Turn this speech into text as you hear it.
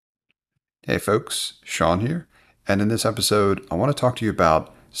Hey folks, Sean here, and in this episode, I want to talk to you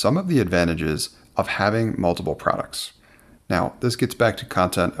about some of the advantages of having multiple products. Now, this gets back to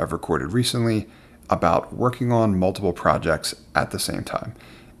content I've recorded recently about working on multiple projects at the same time.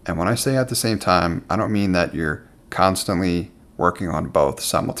 And when I say at the same time, I don't mean that you're constantly working on both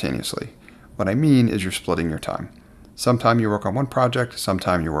simultaneously. What I mean is you're splitting your time. Sometime you work on one project,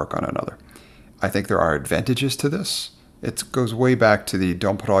 sometime you work on another. I think there are advantages to this. It goes way back to the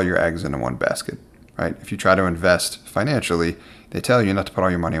don't put all your eggs in one basket, right? If you try to invest financially, they tell you not to put all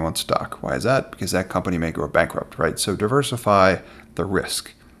your money in one stock. Why is that? Because that company may go bankrupt, right? So diversify the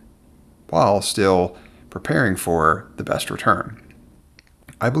risk while still preparing for the best return.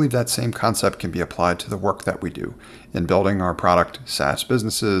 I believe that same concept can be applied to the work that we do in building our product SaaS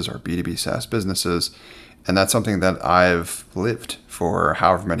businesses or B2B SaaS businesses. And that's something that I've lived for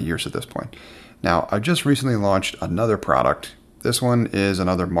however many years at this point. Now, I just recently launched another product. This one is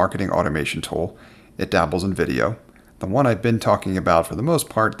another marketing automation tool. It dabbles in video. The one I've been talking about for the most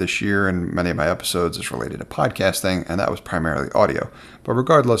part this year in many of my episodes is related to podcasting, and that was primarily audio. But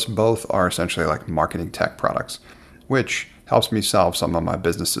regardless, both are essentially like marketing tech products, which helps me solve some of my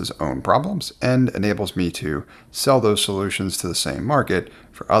business's own problems and enables me to sell those solutions to the same market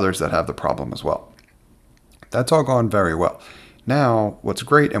for others that have the problem as well. That's all gone very well. Now, what's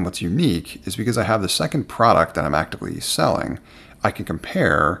great and what's unique is because I have the second product that I'm actively selling, I can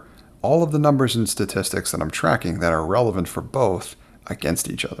compare all of the numbers and statistics that I'm tracking that are relevant for both against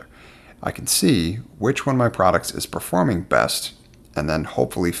each other. I can see which one of my products is performing best and then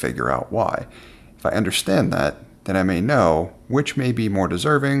hopefully figure out why. If I understand that, then I may know which may be more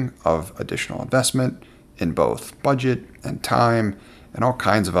deserving of additional investment in both budget and time and all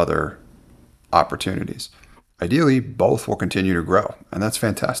kinds of other opportunities. Ideally, both will continue to grow, and that's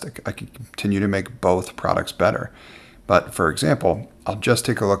fantastic. I can continue to make both products better. But for example, I'll just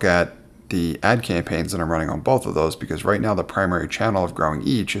take a look at the ad campaigns that I'm running on both of those because right now the primary channel of growing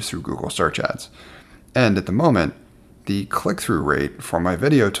each is through Google search ads. And at the moment, the click-through rate for my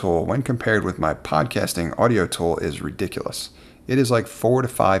video tool when compared with my podcasting audio tool is ridiculous. It is like 4 to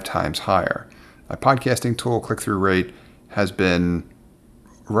 5 times higher. My podcasting tool click-through rate has been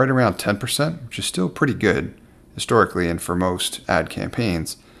right around 10%, which is still pretty good historically and for most ad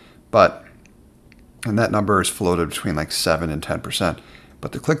campaigns, and that number is floated between like 7 and 10%.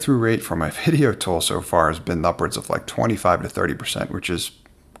 But the click-through rate for my video tool so far has been upwards of like 25 to 30%, which is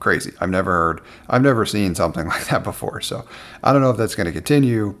crazy. I've never seen something like that before. So I don't know if that's going to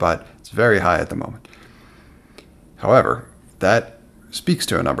continue, but it's very high at the moment. However, that speaks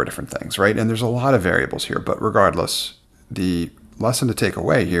to a number of different things, right? And there's a lot of variables here, but regardless, the lesson to take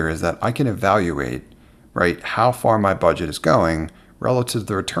away here is that I can evaluate, right, how far my budget is going relative to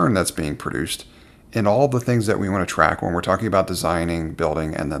the return that's being produced in all the things that we want to track when we're talking about designing,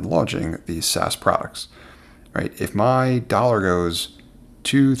 building, and then launching these SaaS products, right? If my dollar goes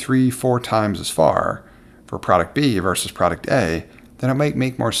 2, 3, 4 times as far for product B versus product A, then it might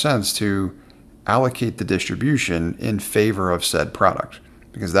make more sense to allocate the distribution in favor of said product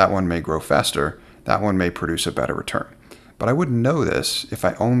because that one may grow faster, that one may produce a better return. But I wouldn't know this if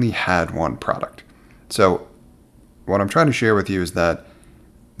I only had one product. So what I'm trying to share with you is that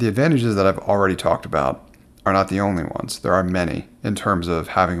the advantages that I've already talked about are not the only ones. There are many in terms of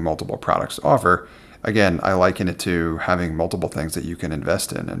having multiple products to offer. Again, I liken it to having multiple things that you can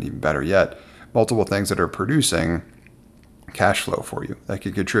invest in, and even better yet, multiple things that are producing cash flow for you that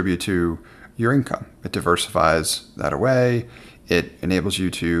could contribute to your income. It diversifies that away. It enables you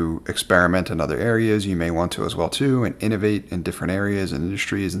to experiment in other areas you may want to as well too, and innovate in different areas and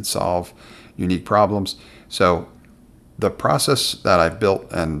industries and solve unique problems. So the process that I've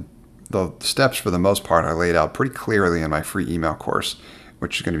built and the steps for the most part I laid out pretty clearly in my free email course,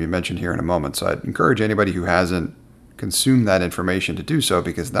 which is going to be mentioned here in a moment. So I'd encourage anybody who hasn't consumed that information to do so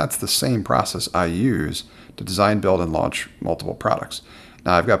because that's the same process I use to design, build, and launch multiple products.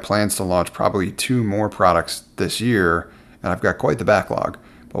 Now I've got plans to launch probably 2 more products this year, and I've got quite the backlog.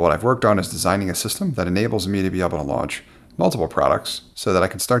 But what I've worked on is designing a system that enables me to be able to launch multiple products so that I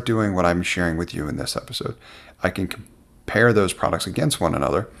can start doing what I'm sharing with you in this episode. I can compare those products against one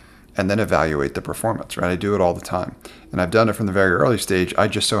another and then evaluate the performance, right? I do it all the time. And I've done it from the very early stage. I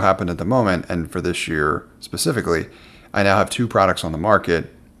just so happen at the moment, and for this year specifically, I now have 2 products on the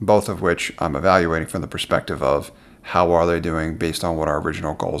market, both of which I'm evaluating from the perspective of how are they doing based on what our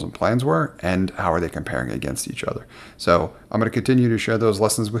original goals and plans were, and how are they comparing against each other. So I'm going to continue to share those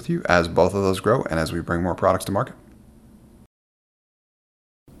lessons with you as both of those grow and as we bring more products to market.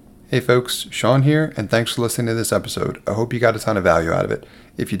 Hey folks, Sean here, and thanks for listening to this episode. I hope you got a ton of value out of it.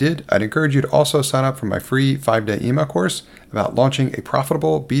 If you did, I'd encourage you to also sign up for my free 5-day email course about launching a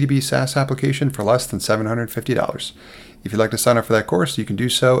profitable B2B SaaS application for less than $750. If you'd like to sign up for that course, you can do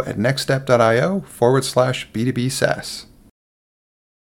so at nextstep.io/B2B SaaS.